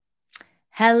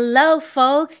Hello,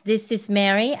 folks. This is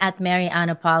Mary at Mary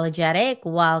Unapologetic.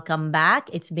 Welcome back.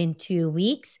 It's been 2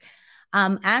 weeks.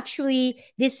 Actually,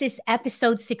 this is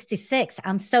episode 66.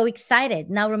 I'm so excited.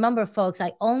 Now, remember, folks,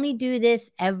 I only do this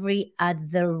every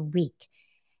other week.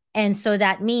 And so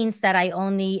that means that I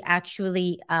only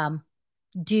actually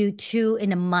do two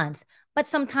in a month. But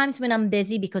sometimes when I'm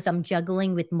busy because I'm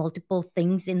juggling with multiple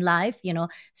things in life,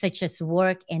 such as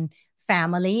work and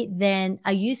family, then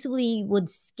I usually would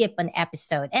skip an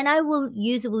episode. And I will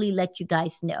usually let you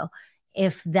guys know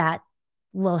if that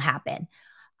will happen.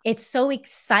 It's so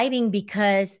exciting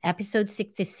because episode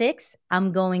 66,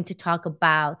 I'm going to talk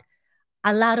about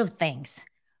a lot of things.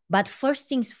 But first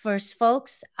things first,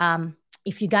 folks,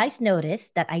 if you guys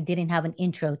noticed that I didn't have an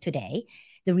intro today,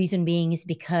 the reason being is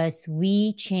because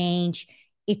we change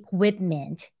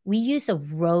equipment. We use a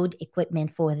Rode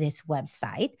equipment for this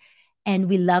website and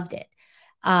we loved it.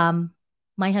 Um,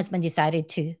 my husband decided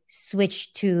to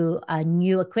switch to a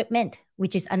new equipment,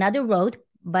 which is another Rode,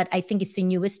 but I think it's the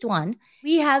newest one.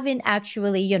 We haven't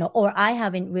actually, or I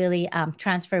haven't really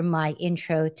transferred my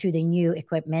intro to the new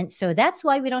equipment. So that's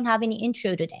why we don't have any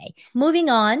intro today.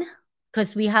 Moving on,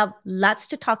 because we have lots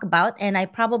to talk about, and I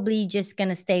probably just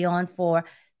gonna stay on for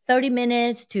 30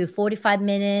 minutes to 45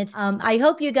 minutes. I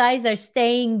hope you guys are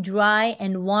staying dry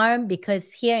and warm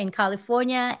because here in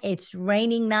California, it's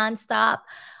raining nonstop.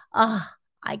 Oh,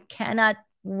 I cannot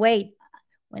wait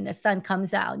when the sun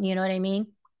comes out. You know what I mean?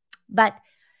 But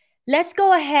let's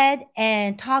go ahead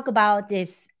and talk about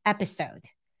this episode.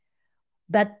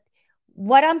 But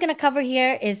what I'm going to cover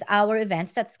here is our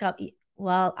events that's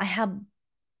well, I have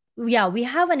yeah, we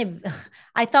have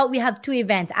I thought we have two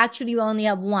events. Actually, we only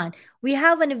have one. We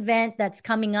have an event that's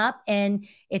coming up and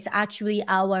it's actually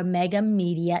our mega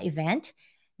media event.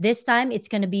 This time it's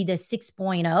going to be the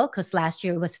 6.0 because last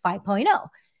year it was 5.0.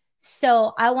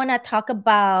 So I want to talk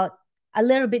about a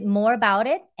little bit more about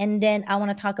it. And then I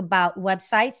want to talk about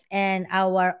websites and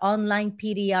our online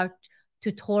PDR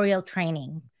tutorial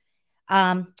training.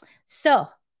 So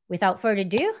without further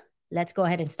ado, let's go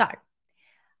ahead and start.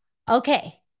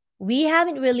 Okay, we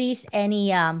haven't released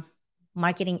any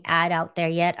marketing ad out there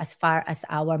yet as far as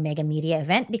our mega media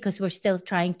event because we're still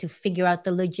trying to figure out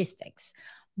the logistics.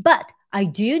 But I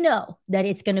do know that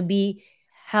it's going to be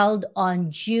held on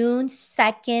June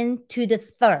 2nd to the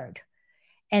 3rd.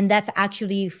 And that's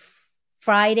actually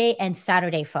Friday and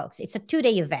Saturday, folks. It's a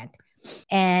 2-day event.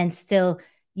 And still,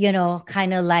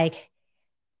 kind of like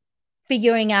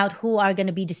figuring out who are going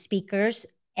to be the speakers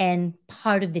and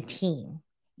part of the team,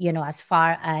 as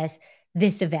far as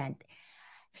this event.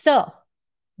 So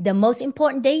the most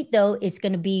important date, though, is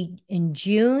going to be in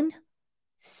June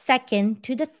 2nd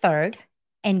to the 3rd.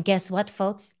 And guess what,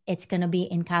 folks? It's going to be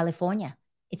in California.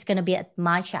 It's going to be at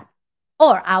my shop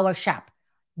or our shop,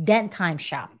 Dent Time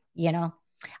Shop. I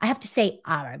have to say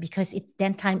our because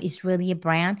Dent Time is really a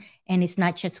brand and it's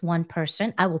not just one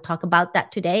person. I will talk about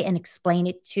that today and explain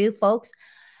it to folks.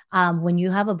 When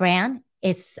you have a brand,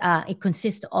 it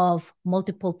consists of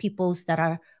multiple peoples that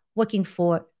are working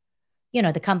for,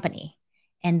 the company,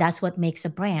 and that's what makes a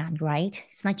brand, right?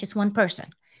 It's not just one person.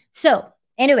 So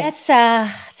anyway, let's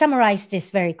summarize this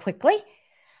very quickly.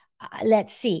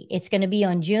 Let's see. It's going to be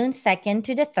on June 2nd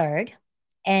to the 3rd,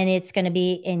 and it's going to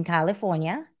be in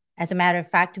California. As a matter of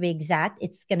fact, to be exact,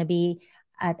 it's going to be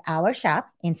at our shop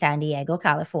in San Diego,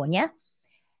 California.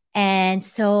 And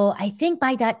so I think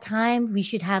by that time we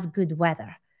should have good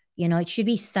weather. It should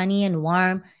be sunny and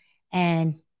warm,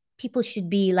 and people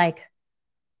should be like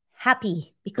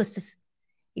happy because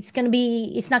it's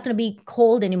not going to be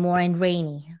cold anymore and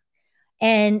rainy.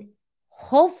 And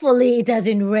hopefully it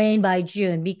doesn't rain by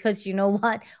June because you know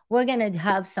what? We're going to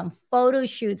have some photo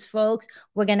shoots, folks.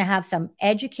 We're going to have some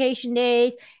education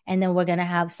days and then we're going to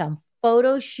have some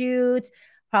photo shoots.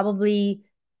 Probably,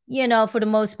 for the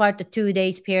most part, the 2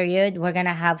 days period, we're going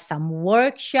to have some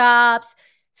workshops.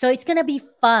 So it's going to be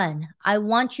fun. I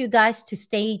want you guys to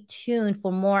stay tuned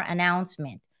for more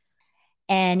announcement.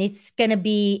 And it's going to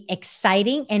be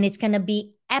exciting and it's going to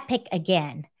be epic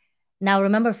again. Now,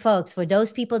 remember, folks, for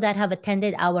those people that have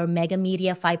attended our Mega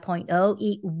Media 5.0,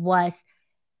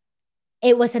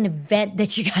 it was an event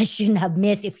that you guys shouldn't have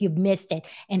missed if you've missed it.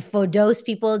 And for those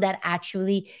people that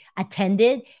actually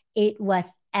attended, it was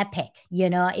epic.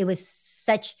 It was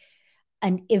such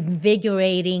an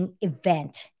invigorating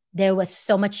event. There was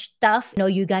so much stuff,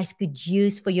 you guys could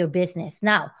use for your business.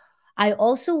 Now, I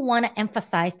also want to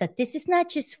emphasize that this is not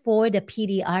just for the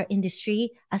PDR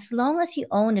industry. As long as you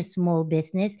own a small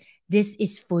business, this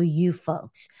is for you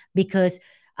folks because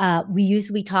we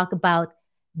usually talk about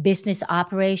business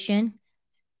operation,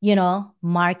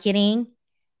 marketing,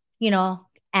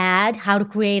 how to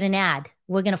create an ad,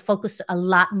 we're going to focus a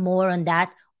lot more on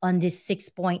that on this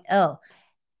 6.0.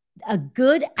 A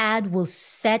good ad will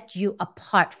set you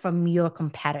apart from your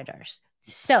competitors.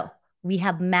 So we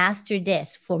have mastered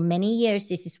this for many years.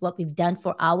 This is what we've done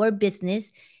for our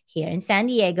business here in San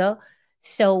Diego.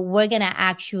 So we're going to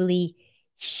actually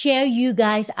share you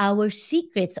guys our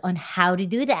secrets on how to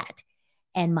do that.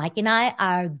 And Mike and I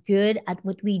are good at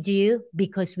what we do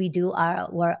because we do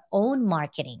our own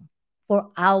marketing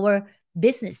for our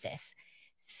businesses.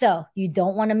 So you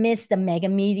don't want to miss the Mega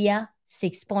Media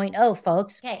 6.0,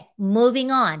 folks. Okay, moving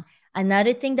on.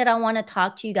 Another thing that I want to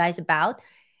talk to you guys about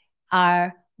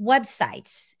are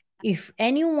websites. If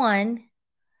anyone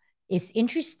is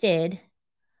interested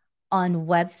on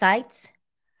websites,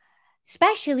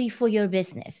 especially for your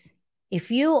business, if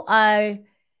you are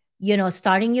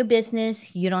starting your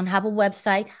business, you don't have a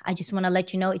website, I just want to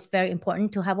let you know it's very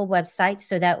important to have a website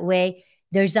so that way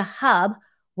there's a hub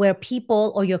where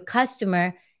people or your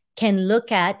customer can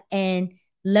look at and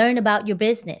learn about your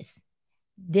business.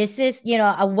 This is,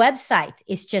 a website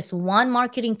is just one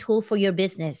marketing tool for your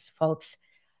business, folks.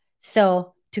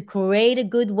 So to create a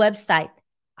good website,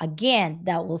 again,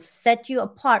 that will set you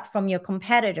apart from your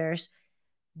competitors,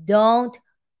 don't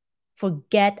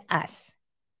forget us.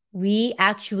 We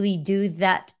actually do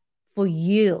that for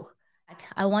you.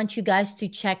 I want you guys to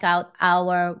check out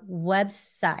our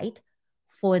website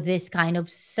for this kind of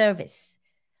service.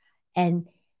 And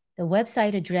the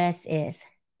website address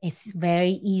it's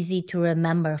very easy to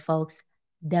remember, folks.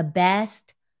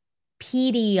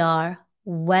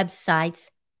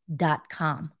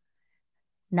 thebestpdrwebsites.com.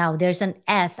 Now there's an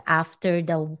S after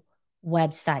the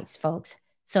websites, folks.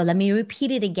 So let me repeat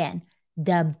it again.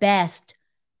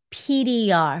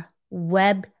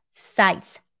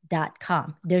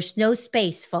 thebestpdrwebsites.com. There's no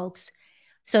space, folks.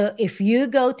 So if you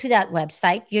go to that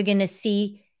website, you're going to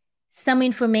see some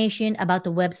information about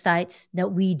the websites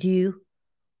that we do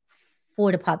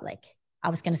for the public. I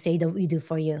was going to say that we do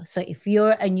for you. So if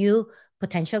you're a new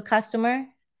potential customer,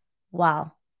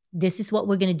 well, this is what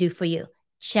we're going to do for you.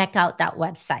 Check out that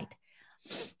website.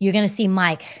 You're going to see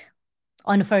Mike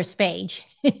on the first page.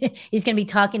 He's going to be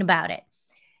talking about it.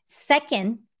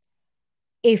 Second,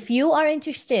 if you are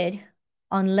interested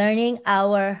on learning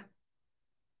our,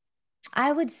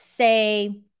 I would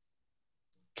say,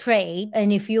 trade,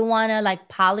 and if you want to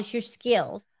polish your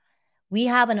skills, we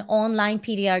have an online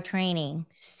PDR training.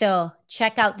 So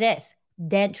check out this,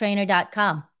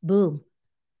 denttrainer.com. Boom.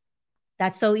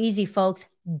 That's so easy, folks.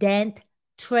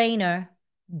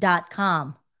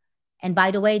 Denttrainer.com. And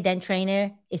by the way, Dent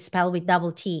Trainer is spelled with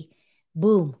double T.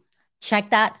 Boom.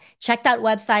 Check that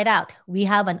website out. We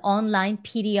have an online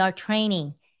PDR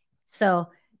training. So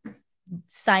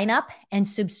sign up and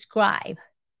subscribe.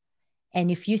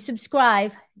 And if you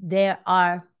subscribe, there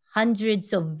are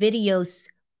hundreds of videos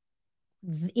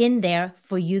in there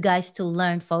for you guys to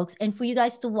learn, folks, and for you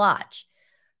guys to watch.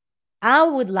 I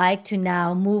would like to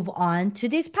now move on to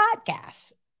this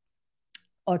podcast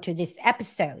or to this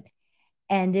episode.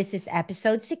 And this is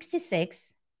episode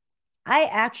 66. I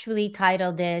actually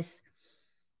titled this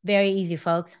very easy,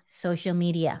 folks, social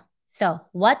media. So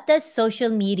what does social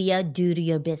media do to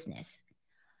your business?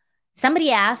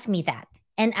 Somebody asked me that.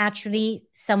 And actually,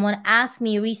 someone asked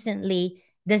me recently,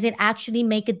 does it actually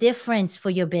make a difference for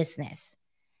your business?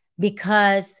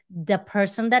 Because the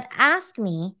person that asked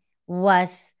me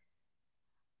was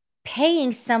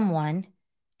paying someone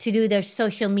to do their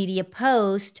social media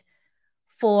post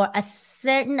for a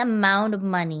certain amount of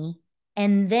money.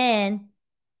 And then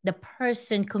the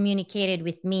person communicated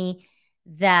with me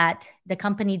that the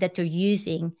company that they're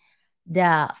using,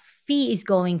 the fee is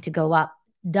going to go up,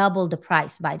 double the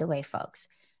price, by the way, folks.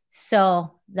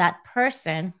 So that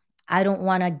person, I don't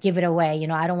want to give it away.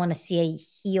 I don't want to say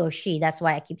he or she. That's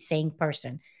why I keep saying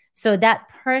person. So that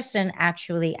person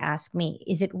actually asked me,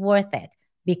 is it worth it?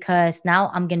 Because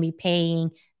now I'm going to be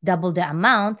paying double the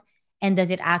amount. And does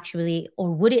it actually,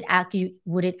 or would it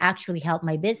actually help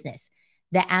my business?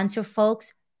 The answer,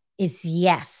 folks, is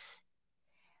yes.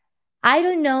 I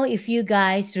don't know if you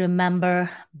guys remember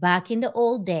back in the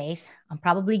old days. I'm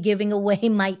probably giving away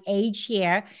my age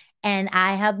here. And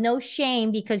I have no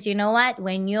shame because you know what?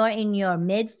 When you're in your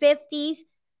mid-50s,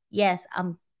 yes,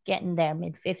 I'm getting there,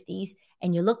 mid-50s,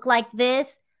 and you look like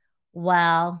this,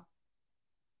 well,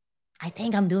 I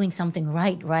think I'm doing something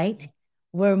right?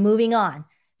 We're moving on.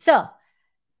 So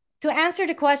to answer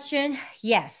the question,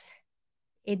 yes,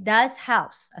 it does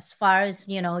help as far as,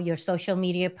 your social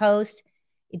media post.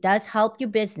 It does help your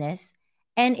business,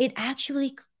 and it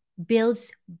actually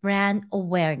builds brand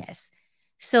awareness.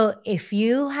 So if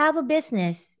you have a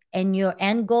business and your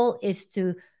end goal is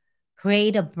to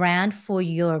create a brand for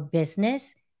your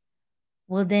business,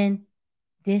 Well, then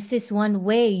this is one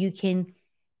way you can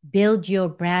build your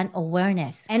brand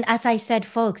awareness. And as I said,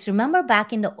 folks, remember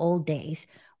back in the old days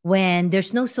when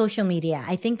there's no social media?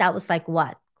 I think that was like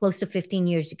what, close to 15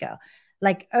 years ago,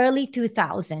 like early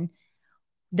 2000.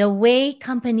 The way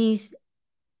companies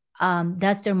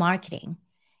does their marketing,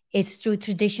 it's through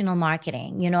traditional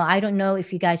marketing. I don't know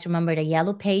if you guys remember the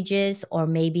Yellow Pages, or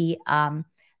maybe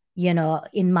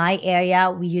in my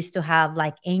area we used to have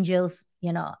like Angels,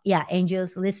 yeah,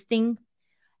 Angels listing,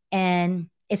 and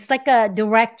it's like a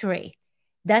directory.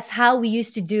 That's how we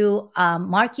used to do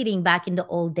marketing back in the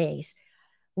old days.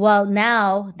 Well,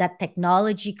 now that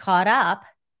technology caught up,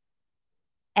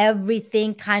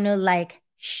 everything kind of like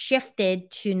shifted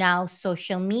to now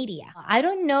social media. I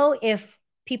don't know if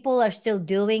people are still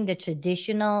doing the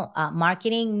traditional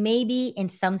marketing, maybe in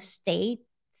some states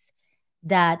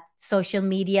that social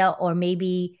media or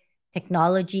maybe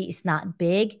technology is not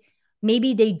big.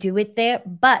 Maybe they do it there,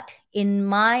 but in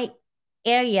my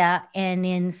area and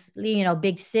in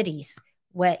big cities,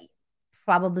 where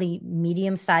probably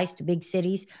medium sized to big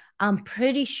cities, I'm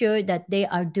pretty sure that they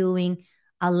are doing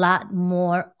a lot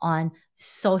more on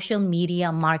social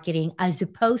media marketing as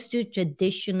opposed to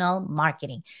traditional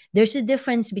marketing. There's a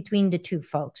difference between the two,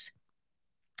 folks.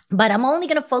 But I'm only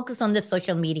going to focus on the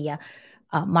social media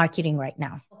marketing right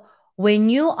now. When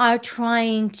you are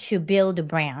trying to build a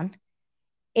brand,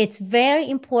 it's very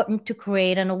important to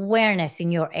create an awareness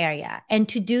in your area. And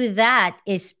to do that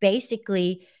is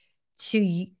basically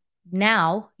to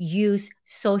now use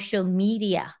social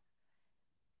media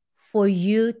for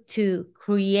you to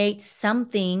create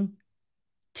something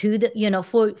to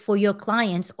the for your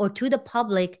clients or to the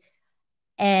public,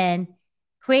 and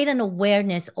create an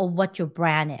awareness of what your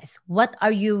brand is. What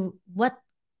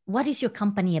is your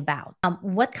company about?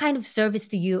 What kind of service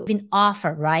do you even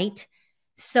offer, right?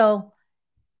 So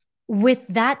with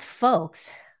that,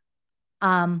 folks,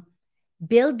 um,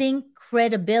 building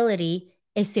credibility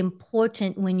is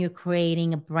important when you're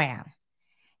creating a brand.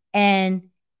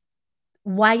 And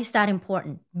why is that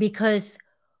important? Because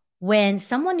when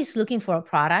someone is looking for a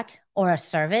product or a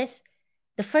service,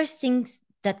 the first thing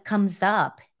that comes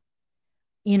up,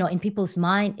 in people's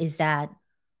mind is that,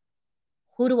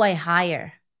 who do I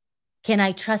hire? Can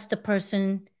I trust the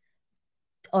person,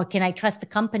 or can I trust the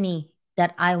company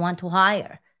that I want to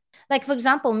hire? Like, for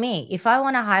example, me, if I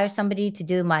want to hire somebody to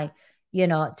do my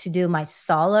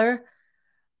solar,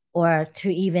 or to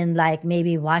even like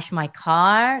maybe wash my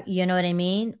car, you know what I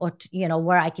mean? Or,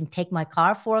 where I can take my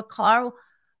car for a car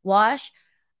wash,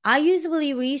 I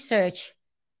usually research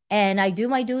and I do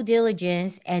my due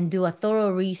diligence and do a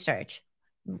thorough research,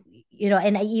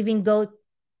 and I even go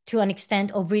to an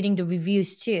extent of reading the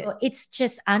reviews too. So it's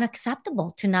just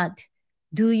unacceptable to not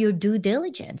do your due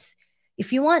diligence.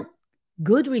 If you want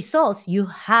good results, you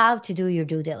have to do your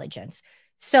due diligence.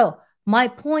 So my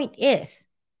point is,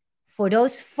 for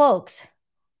those folks,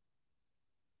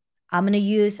 I'm going to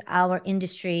use our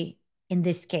industry in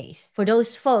this case. For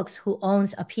those folks who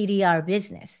owns a PDR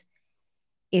business,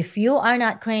 if you are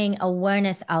not creating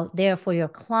awareness out there for your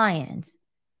clients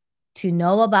to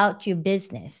know about your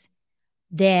business,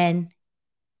 then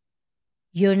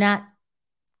you're not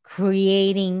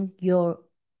creating your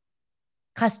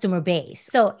customer base.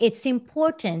 So it's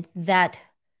important that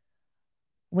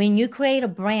when you create a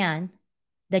brand,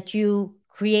 that you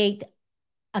create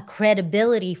a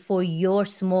credibility for your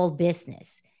small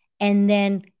business. And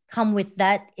then come with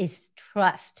that is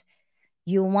trust.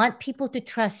 You want people to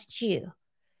trust you.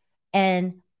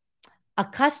 And a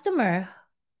customer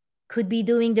could be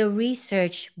doing the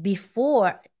research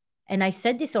before, and I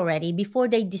said this already, before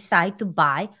they decide to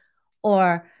buy,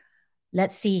 or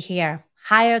let's see here,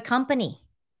 hire a company.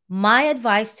 My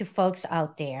advice to folks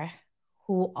out there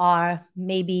who are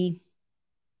maybe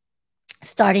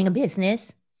starting a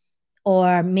business,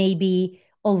 or maybe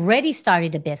already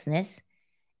started a business,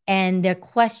 and they're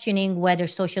questioning whether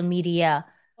social media,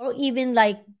 or even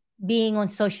like being on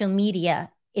social media,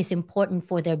 is important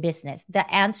for their business. The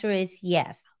answer is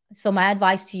yes. So my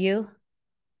advice to you,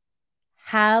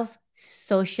 have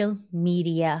social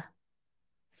media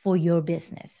for your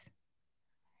business,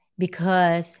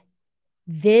 because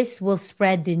this will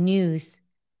spread the news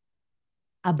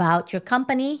about your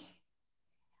company,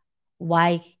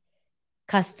 why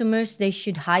customers they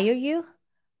should hire you,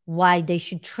 why they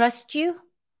should trust you,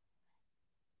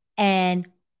 and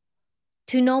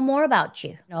to know more about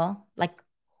you, like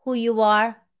who you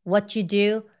are, what you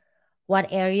do, what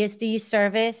areas do you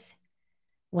service,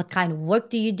 what kind of work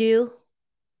do you do.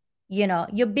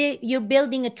 You're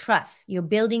building a trust, you're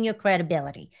building your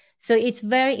credibility. So it's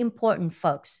very important,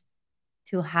 folks,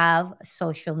 to have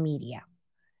social media.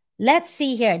 let's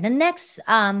see here. The next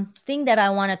thing that I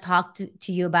want to talk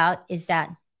to you about is that,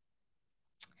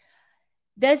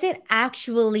 does it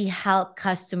actually help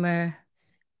customers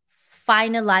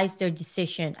finalize their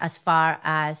decision as far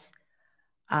as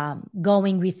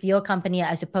going with your company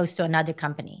as opposed to another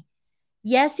company?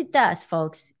 Yes, it does,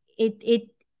 folks. It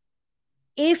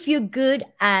if you're good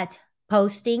at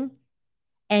posting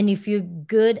and if you're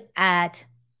good at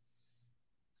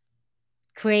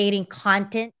creating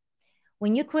content,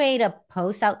 when you create a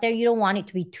post out there, you don't want it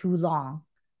to be too long,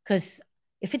 because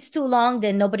if it's too long,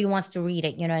 then nobody wants to read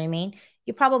it. You know what I mean?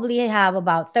 You probably have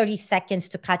about 30 seconds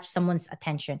to catch someone's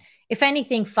attention. If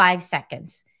anything, 5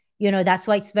 seconds. That's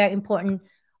why it's very important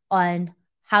on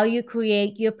how you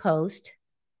create your post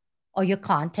or your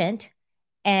content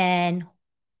and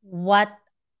what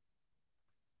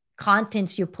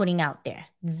contents you're putting out there.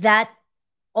 That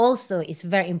also is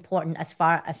very important as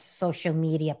far as social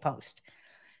media post.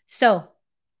 So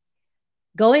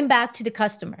going back to the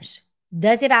customers,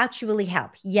 does it actually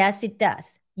help? Yes, it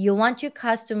does. You want your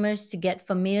customers to get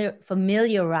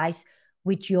familiarized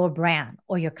with your brand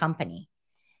or your company.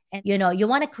 And, you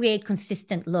want to create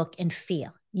consistent look and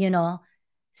feel,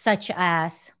 such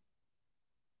as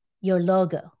your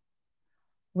logo.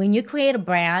 When you create a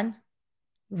brand,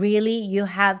 really, you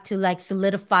have to like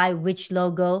solidify which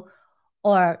logo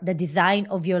or the design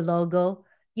of your logo,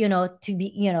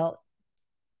 to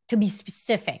be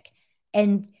specific.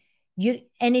 And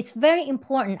it's very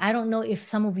important. I don't know if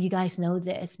some of you guys know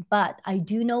this, but I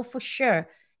do know for sure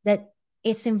that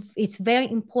it's very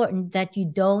important that you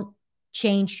don't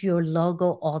change your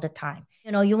logo all the time.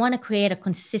 You want to create a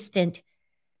consistent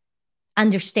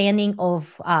understanding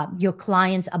of your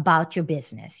clients about your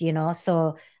business.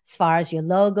 So as far as your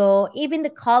logo, even the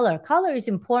color is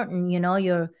important.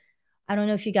 I don't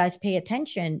know if you guys pay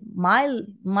attention.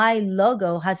 My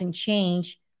logo hasn't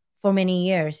changed for many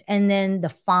years. And then the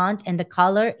font and the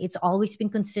color, it's always been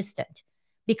consistent,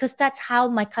 because that's how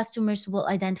my customers will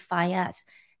identify us.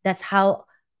 That's how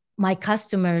my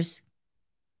customers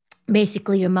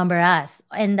basically remember us.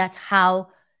 And that's how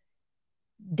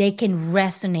they can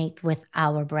resonate with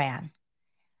our brand.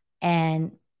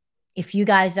 And if you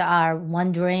guys are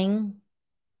wondering,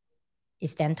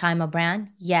 is Den Time a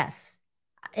brand? Yes.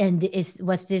 And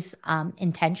was this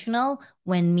intentional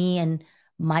when me and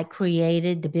Mike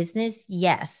created the business?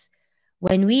 Yes.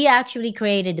 When we actually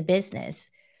created the business,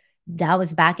 that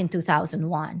was back in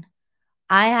 2001.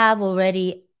 I have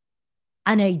already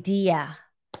an idea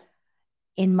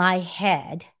in my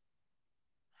head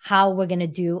how we're going to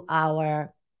do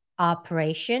our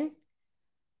operation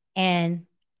and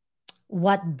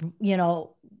what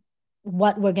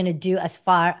we're going to do as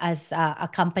far as a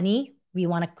company. We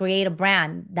want to create a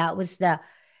brand. That was the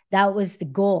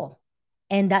goal,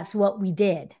 and that's what we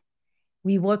did.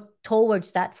 We worked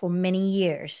towards that for many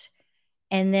years.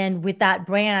 And then with that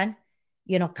brand,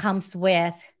 comes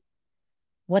with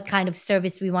what kind of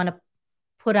service we want to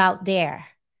put out there,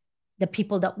 the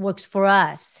people that works for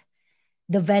us,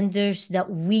 the vendors that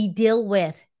we deal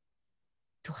with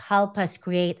to help us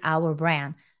create our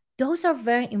brand. Those are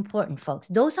very important, folks.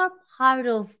 Those are part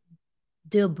of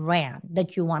the brand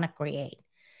that you want to create.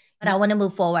 But I want to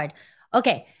move forward.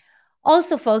 Okay.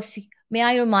 Also, folks, may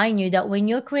I remind you that when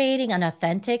you're creating an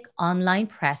authentic online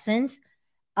presence,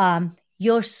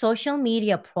 your social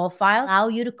media profiles allow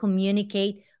you to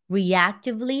communicate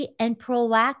reactively and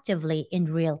proactively in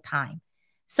real time.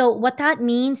 So what that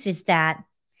means is that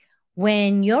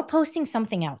when you're posting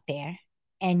something out there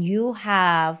and you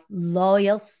have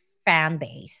loyal fan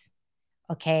base,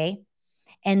 okay,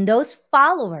 and those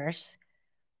followers,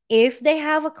 if they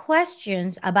have a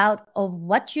questions about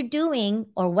what you're doing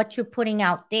or what you're putting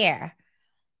out there,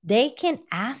 they can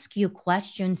ask you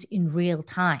questions in real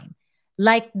time.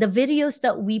 Like the videos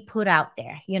that we put out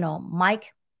there,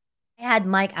 Mike, I had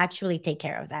Mike actually take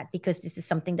care of that because this is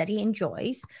something that he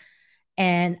enjoys.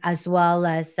 And as well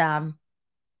as I'm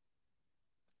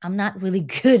not really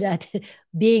good at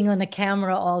being on the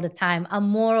camera all the time. I'm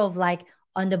more of like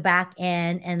on the back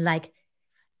end and like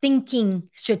thinking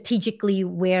strategically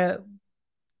where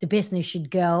the business should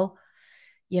go,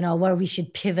 where we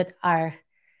should pivot our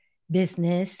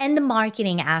business and the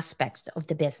marketing aspects of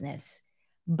the business.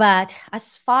 But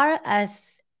as far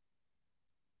as,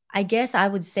 I guess I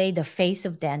would say, the face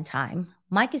of Den Time,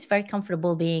 Mike is very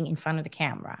comfortable being in front of the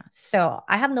camera. So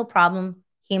I have no problem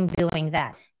him doing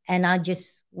that. And I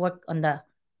just work on the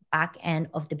back end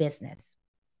of the business,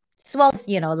 as well as,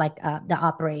 the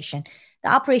operation. The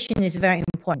operation is very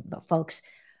important, but folks,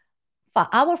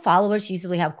 our followers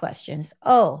usually have questions.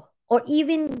 Oh, or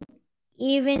even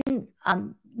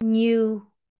new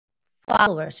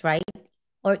followers, right?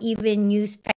 Or even new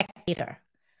spectator.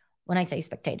 When I say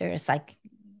spectator, it's like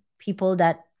people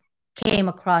that came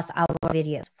across our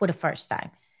videos for the first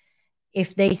time.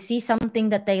 If they see something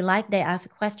that they like, they ask a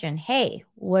question. Hey,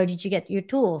 where did you get your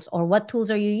tools? Or what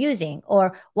tools are you using?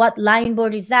 Or what line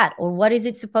board is that? Or what is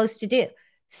it supposed to do?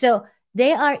 So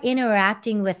they are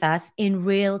interacting with us in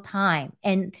real time.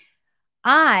 And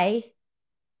I,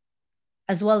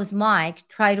 as well as Mike,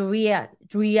 try to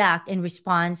react and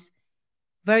respond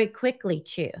very quickly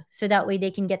too. So that way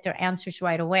they can get their answers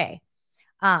right away.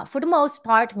 For the most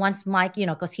part, once Mike,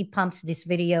 because he pumps these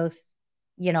videos,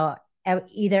 you know,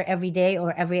 either every day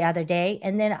or every other day.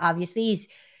 And then obviously he's,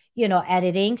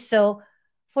 editing. So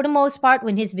for the most part,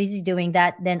 when he's busy doing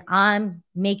that, then I'm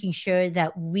making sure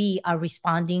that we are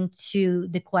responding to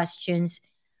the questions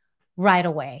right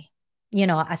away,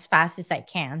 as fast as I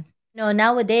can.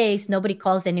 Nowadays, nobody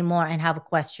calls anymore and have a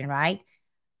question, right?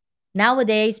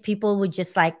 Nowadays, people would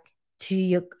just like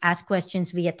to ask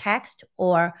questions via text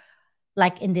or,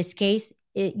 like in this case,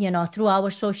 through our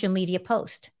social media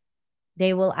post.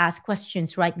 They will ask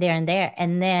questions right there and there.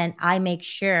 And then I make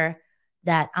sure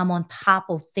that I'm on top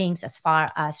of things as far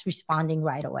as responding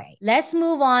right away. Let's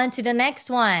move on to the next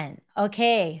one.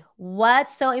 Okay.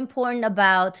 What's so important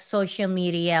about social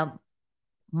media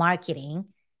marketing?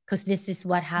 Because this is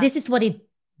what it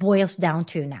boils down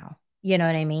to now. You know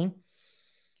what I mean?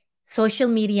 Social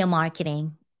media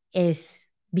marketing is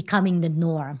becoming the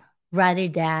norm rather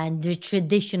than the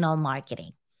traditional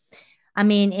marketing. I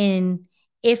mean,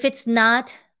 if it's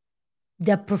not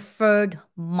the preferred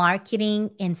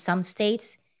marketing in some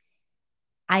states,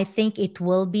 I think it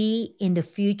will be in the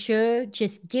future.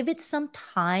 Just give it some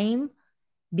time,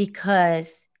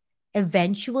 because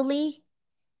eventually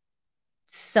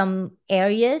some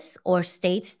areas or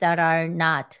states that are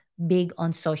not big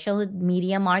on social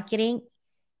media marketing,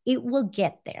 it will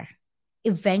get there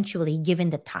eventually, given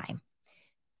the time.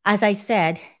 As I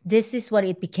said, this is what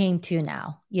it became to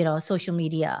now, social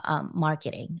media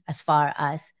marketing as far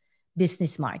as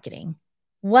business marketing.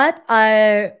 What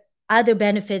are other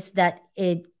benefits that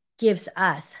it gives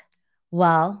us?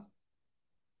 Well,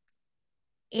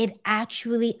 it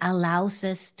actually allows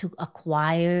us to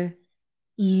acquire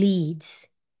leads.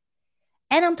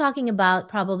 And I'm talking about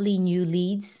probably new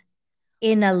leads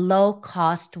in a low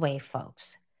cost way,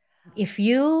 folks. If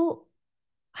you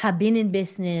have been in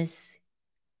business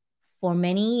for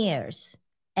many years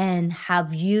and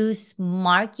have used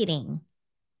marketing,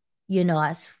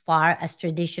 as far as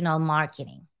traditional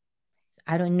marketing.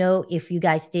 I don't know if you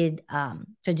guys did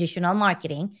traditional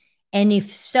marketing. And if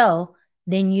so,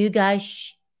 then you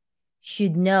guys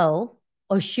should know,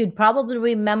 or should probably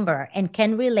remember and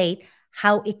can relate,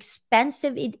 how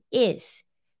expensive it is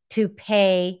to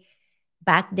pay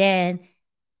back then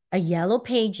a Yellow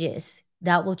Pages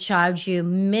that will charge you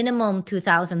minimum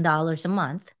 $2,000 a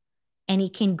month. And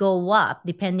it can go up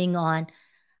depending on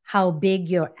how big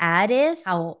your ad is,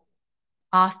 how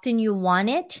often you want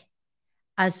it,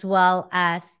 as well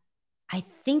as, I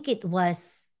think it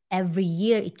was every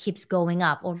year it keeps going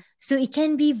up. So it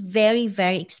can be very,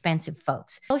 very expensive,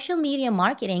 folks. Social media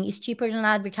marketing is cheaper than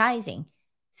advertising.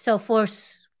 So for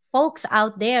folks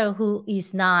out there who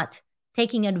is not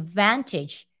taking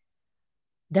advantage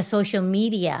the social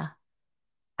media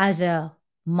as a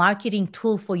marketing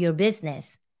tool for your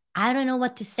business, I don't know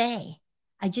what to say.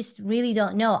 I just really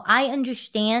don't know. I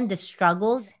understand the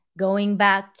struggles going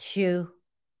back to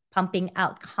pumping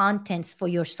out contents for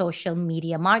your social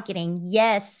media marketing.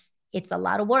 Yes, it's a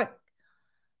lot of work.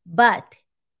 But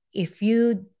if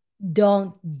you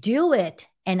don't do it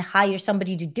and hire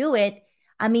somebody to do it,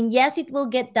 I mean, yes, it will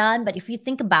get done. But if you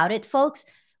think about it, folks,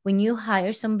 when you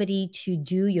hire somebody to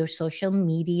do your social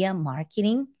media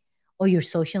marketing or your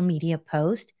social media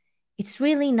post, it's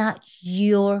really not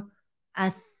your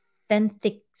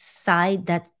authentic side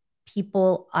that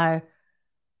people are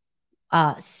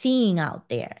seeing out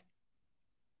there.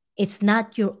 It's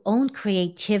not your own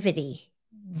creativity.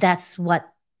 That's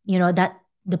what, that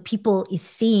the people is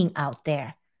seeing out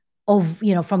there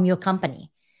from your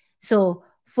company. So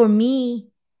for me,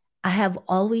 I have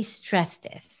always stressed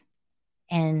this.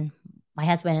 And my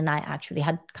husband and I actually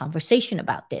had conversation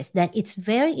about this, that it's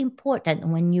very important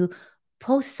when you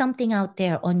post something out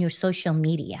there on your social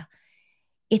media,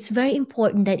 it's very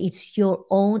important that it's your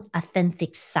own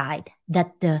authentic side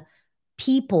that the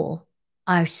people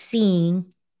are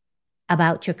seeing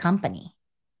about your company.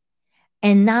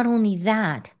 And not only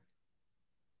that,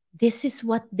 this is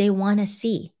what they want to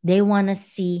see. They want to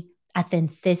see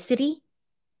authenticity.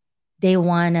 They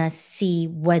want to see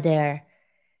whether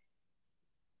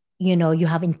you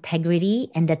have integrity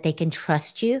and that they can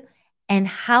trust you. And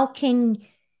how can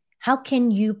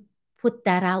you put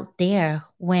that out there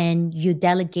when you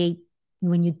delegate,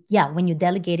 when you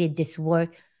delegated this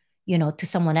work, to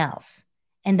someone else.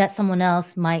 And that someone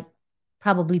else might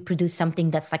probably produce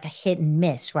something that's like a hit and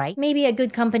miss, right? Maybe a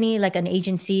good company, like an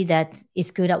agency that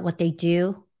is good at what they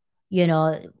do,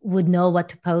 would know what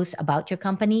to post about your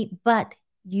company, but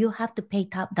you have to pay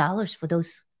top dollars for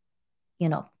those, you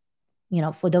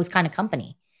know, for those kind of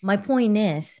company. My point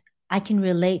is, I can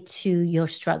relate to your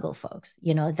struggle, folks,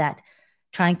 that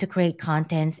trying to create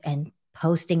contents and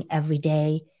posting every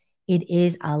day, it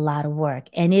is a lot of work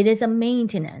and it is a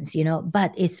maintenance,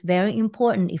 but it's very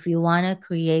important if you want to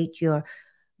create your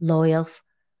loyal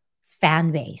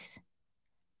fan base.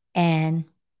 And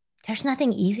there's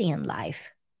nothing easy in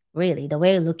life, really. The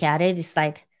way I look at it is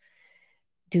like,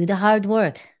 do the hard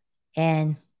work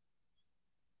and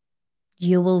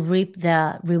you will reap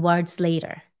the rewards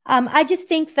later. I just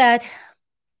think that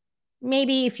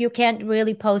maybe if you can't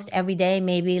really post every day,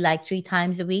 maybe like 3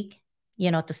 times a week,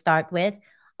 to start with,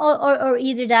 or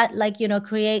either that, like,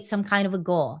 create some kind of a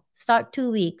goal. Start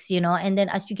 2 weeks, and then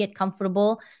as you get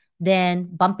comfortable,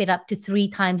 then bump it up to 3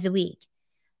 times a week.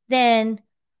 Then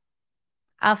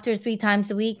after 3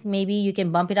 times a week, maybe you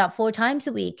can bump it up 4 times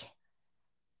a week.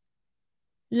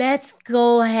 Let's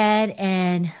go ahead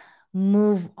and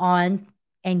move on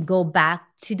and go back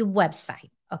to the website,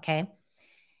 okay?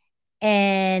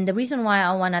 And the reason why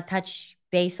I want to touch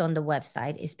base on the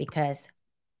website is because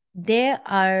there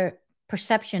are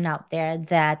perception out there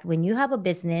that when you have a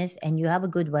business and you have a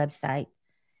good website,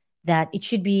 that it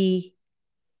should be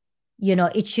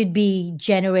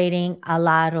generating a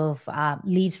lot of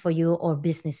leads for you or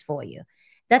business for you.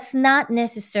 That's not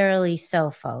necessarily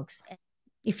so, folks.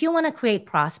 If you want to create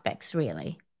prospects,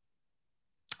 really,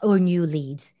 or new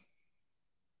leads,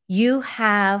 you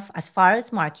have, as far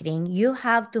as marketing, you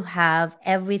have to have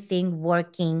everything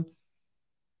working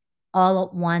all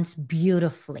at once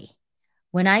beautifully.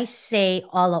 When I say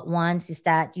all at once, is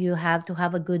that you have to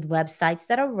have a good websites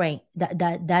that are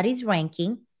that is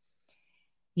ranking.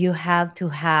 You have to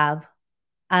have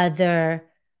other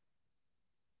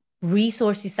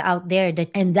resources out there,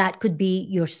 and that could be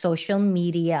your social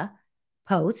media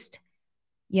post.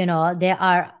 There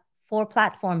are 4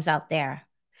 platforms out there: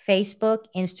 Facebook,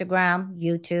 Instagram,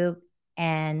 YouTube,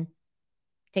 and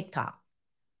TikTok.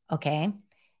 Okay.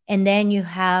 And then you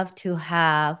have to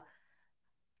have,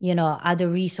 other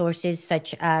resources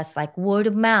such as like word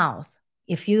of mouth.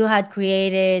 If you had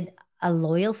created a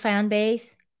loyal fan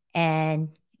base and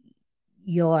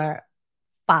your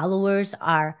followers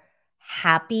are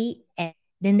happy, and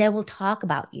then they will talk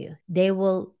about you. They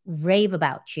will rave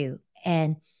about you,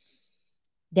 and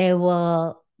they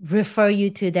will refer you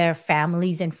to their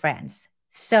families and friends.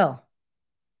 So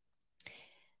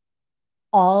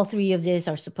all 3 of these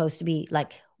are supposed to be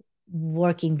like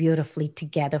working beautifully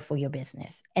together for your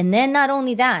business. And then not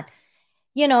only that,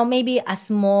 maybe a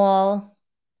small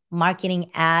marketing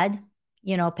ad,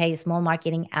 pay a small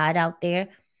marketing ad out there.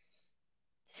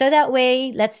 So that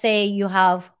way, let's say you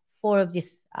have 4 of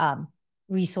these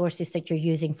resources that you're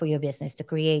using for your business to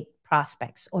create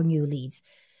prospects or new leads.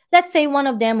 Let's say one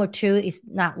of them or 2 is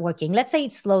not working. Let's say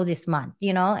it's slow this month,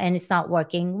 and it's not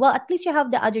working. Well, at least you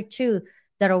have the other 2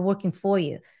 that are working for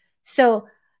you. So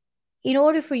in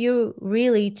order for you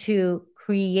really to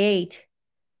create,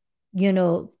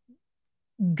 good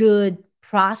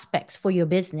prospects for your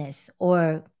business,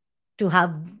 or to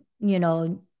have,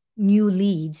 new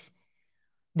leads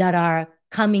that are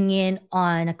coming in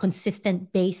on a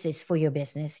consistent basis for your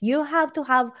business, you have to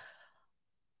have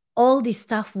all this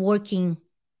stuff working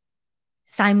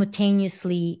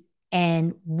simultaneously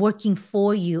and working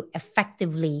for you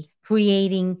effectively,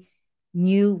 creating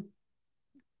new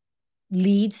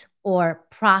leads or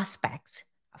prospects.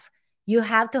 You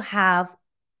have to have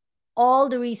all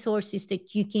the resources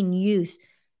that you can use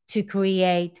to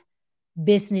create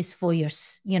business for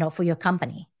your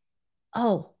company.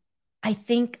 Oh, I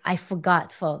think I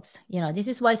forgot, folks. This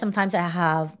is why sometimes I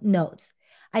have notes.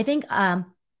 I think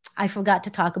I forgot to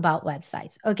talk about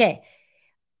websites. Okay.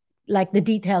 Like the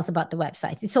details about the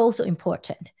websites. It's also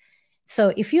important.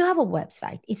 So if you have a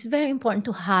website, it's very important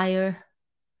to hire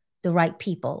the right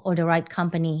people or the right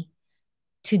company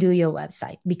to do your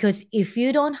website. Because if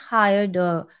you don't hire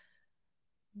the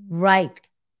right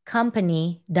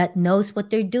company that knows what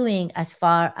they're doing as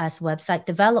far as website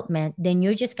development, then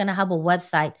you're just going to have a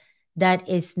website that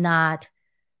is not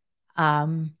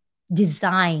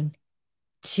designed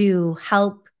to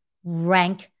help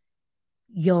rank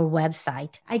your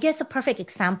website. I guess a perfect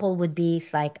example would be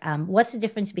like, what's the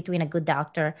difference between a good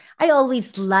doctor? I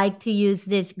always like to use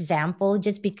this example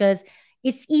just because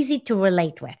it's easy to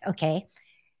relate with. Okay.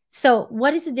 So,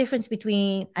 what is the difference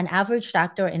between an average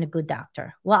doctor and a good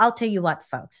doctor? Well, I'll tell you what,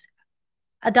 folks.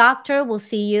 A doctor will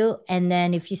see you, and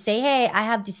then if you say, "Hey, I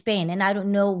have this pain and I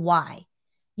don't know why,"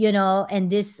 and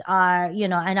this are,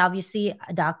 and obviously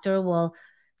a doctor will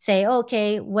say,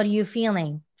 "Okay, what are you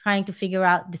feeling?" Trying to figure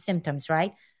out the symptoms,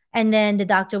 right? And then the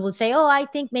doctor will say, "Oh, I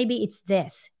think maybe it's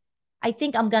this. I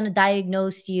think I'm going to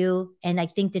diagnose you, and I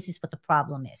think this is what the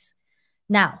problem is."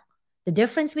 Now, the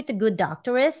difference with the good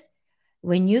doctor is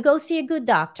when you go see a good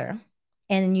doctor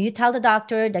and you tell the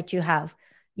doctor that you have,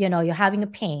 you're having a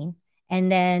pain,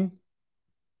 and then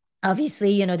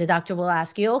obviously, the doctor will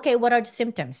ask you, okay, what are the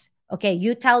symptoms? Okay,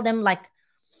 you tell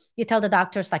the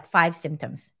doctors like five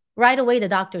symptoms. Right away, the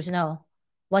doctors know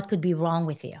what could be wrong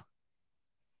with you.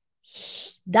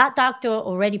 That doctor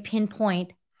already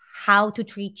pinpoint how to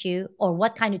treat you or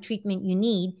what kind of treatment you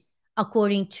need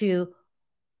according to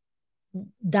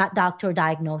that doctor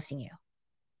diagnosing you.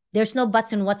 There's no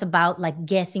buts and what's about like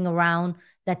guessing around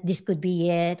that this could be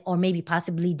it, or maybe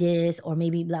possibly this, or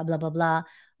maybe blah, blah, blah, blah.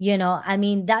 I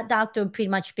mean, that doctor pretty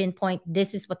much pinpoint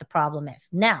this is what the problem is.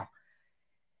 Now,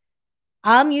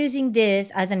 I'm using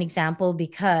this as an example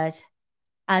because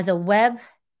as a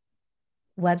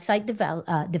website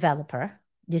developer,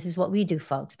 this is what we do,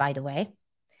 folks, by the way.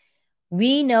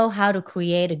 We know how to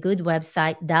create a good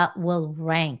website that will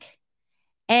rank.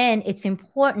 And it's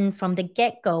important from the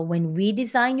get go when we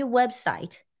design your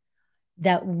website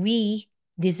that we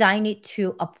design it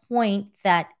to a point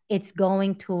that it's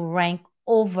going to rank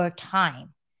over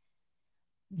time.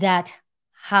 That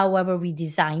however we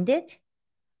designed it,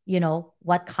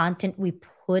 what content we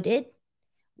put it,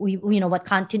 what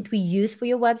content we use for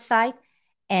your website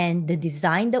and the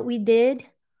design that we did,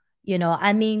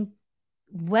 I mean,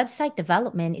 website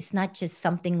development is not just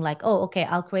something like, oh, okay,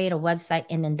 I'll create a website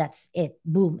and then that's it.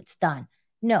 Boom, it's done.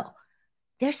 No,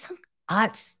 there's some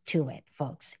arts to it,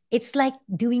 folks. It's like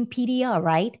doing PDR,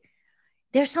 right?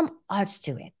 There's some arts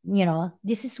to it.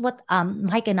 This is what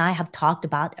Mike and I have talked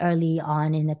about early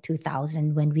on in the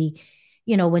 2000 when we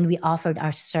offered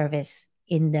our service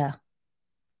in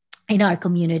our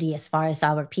community as far as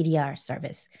our PDR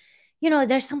service.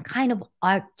 There's some kind of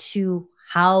art to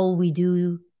how we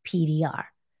do PDR.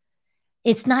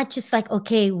 It's not just like,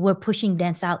 okay, we're pushing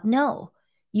dents out. No,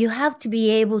 you have to be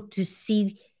able to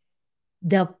see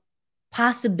the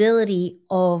possibility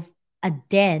of a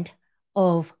dent,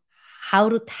 of how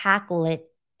to tackle it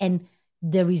and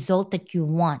the result that you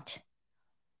want.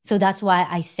 So that's why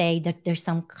I say that there's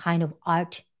some kind of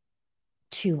art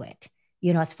to it,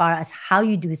 as far as how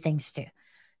you do things too.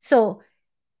 So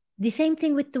the same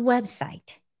thing with the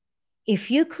website.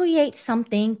 If you create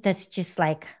something that's just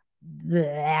like,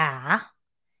 blah,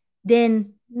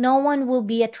 then no one will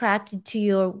be attracted to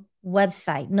your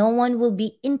website. No one will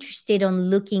be interested on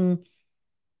looking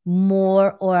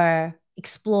more or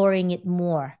exploring it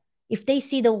more. If they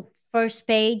see the first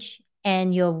page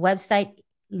and your website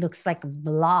looks like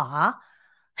blah,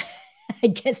 I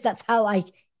guess that's how I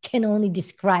can only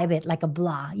describe it, like a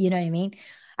blah. You know what I mean?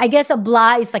 I guess a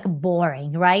blah is like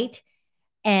boring, right?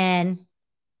 And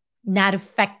not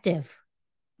effective,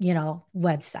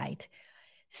 website.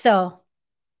 So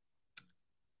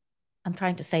I'm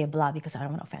trying to say a blah because I don't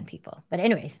want to offend people. But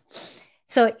anyways,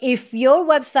 so if your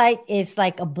website is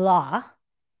like a blah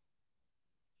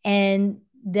and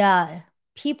the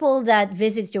people that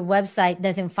visit your website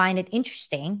doesn't find it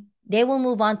interesting, they will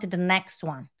move on to the next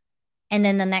one and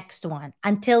then the next one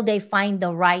until they find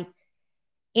the right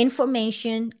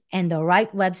information and the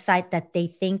right website that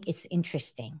they think is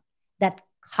interesting, that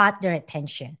caught their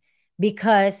attention.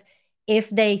 Because if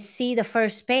they see the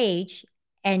first page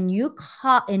and your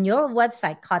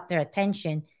website caught their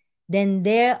attention, then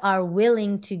they are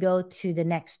willing to go to the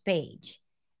next page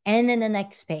and then the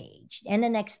next page and the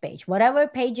next page. Whatever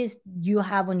pages you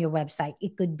have on your website,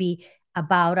 it could be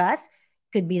about us,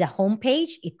 it could be the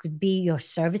homepage, it could be your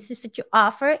services that you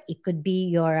offer, it could be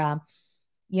your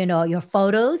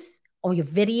photos or your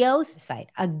videos.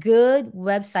 A good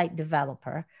website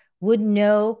developer would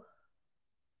know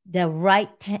the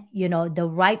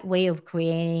right way of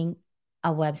creating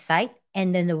a website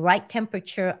and then the right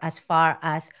temperature as far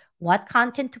as what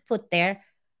content to put there,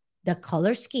 the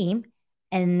color scheme,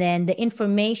 and then the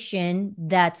information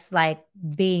that's like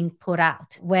being put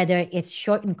out, whether it's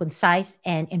short and concise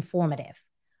and informative.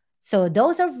 So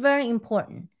those are very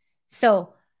important.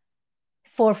 So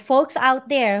for folks out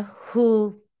there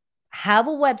who have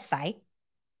a website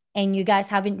and you guys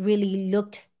haven't really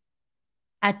looked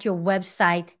at your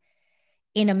website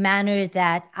in a manner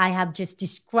that I have just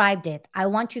described it, I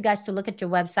want you guys to look at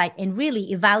your website and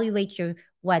really evaluate your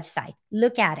website.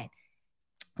 Look at it.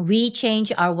 We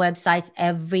change our websites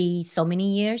every so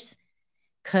many years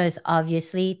because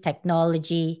obviously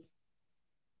technology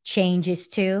changes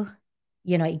too.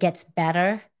 It gets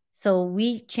better. So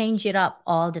we change it up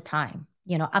all the time,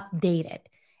 update it.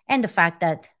 And the fact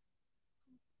that,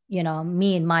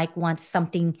 me and Mike want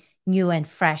something new and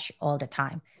fresh all the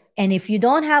time. And if you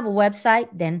don't have a website,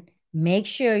 then make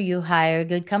sure you hire a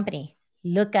good company.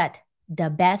 Look at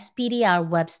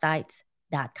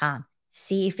thebestpdrwebsites.com.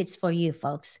 See if it's for you,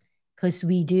 folks, because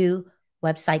we do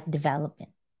website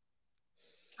development.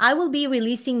 I will be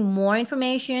releasing more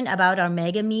information about our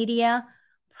mega media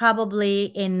probably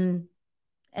in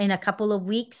a couple of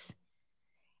weeks.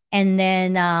 And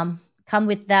then come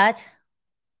with that,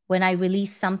 when I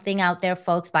release something out there,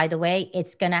 folks, by the way,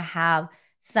 it's going to have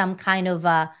some kind of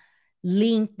a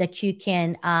link that you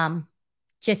can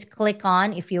just click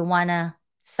on if you want to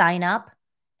sign up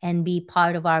and be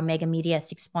part of our Mega Media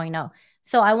 6.0.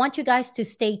 So I want you guys to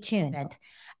stay tuned.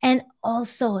 And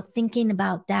also thinking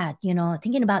about that,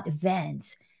 thinking about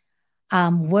events.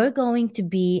 We're going to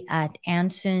be at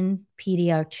Anson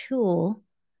PDR Tool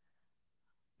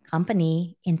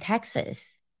Company in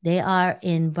Texas. They are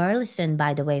in Burleson,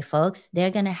 by the way, folks.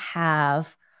 They're going to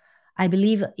have, I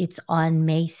believe it's on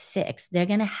May 6th, they're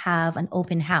going to have an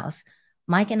open house.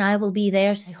 Mike and I will be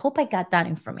there. I hope I got that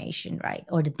information right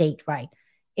or the date right.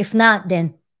 If not,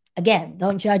 then again,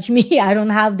 don't judge me. I don't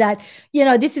have that.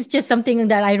 This is just something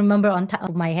that I remember on top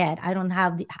of my head. I don't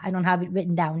have it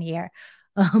written down here.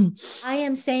 I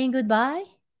am saying goodbye,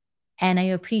 and I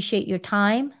appreciate your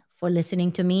time for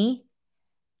listening to me.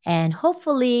 And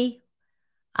hopefully,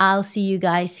 I'll see you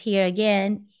guys here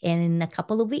again in a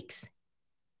couple of weeks.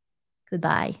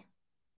 Goodbye.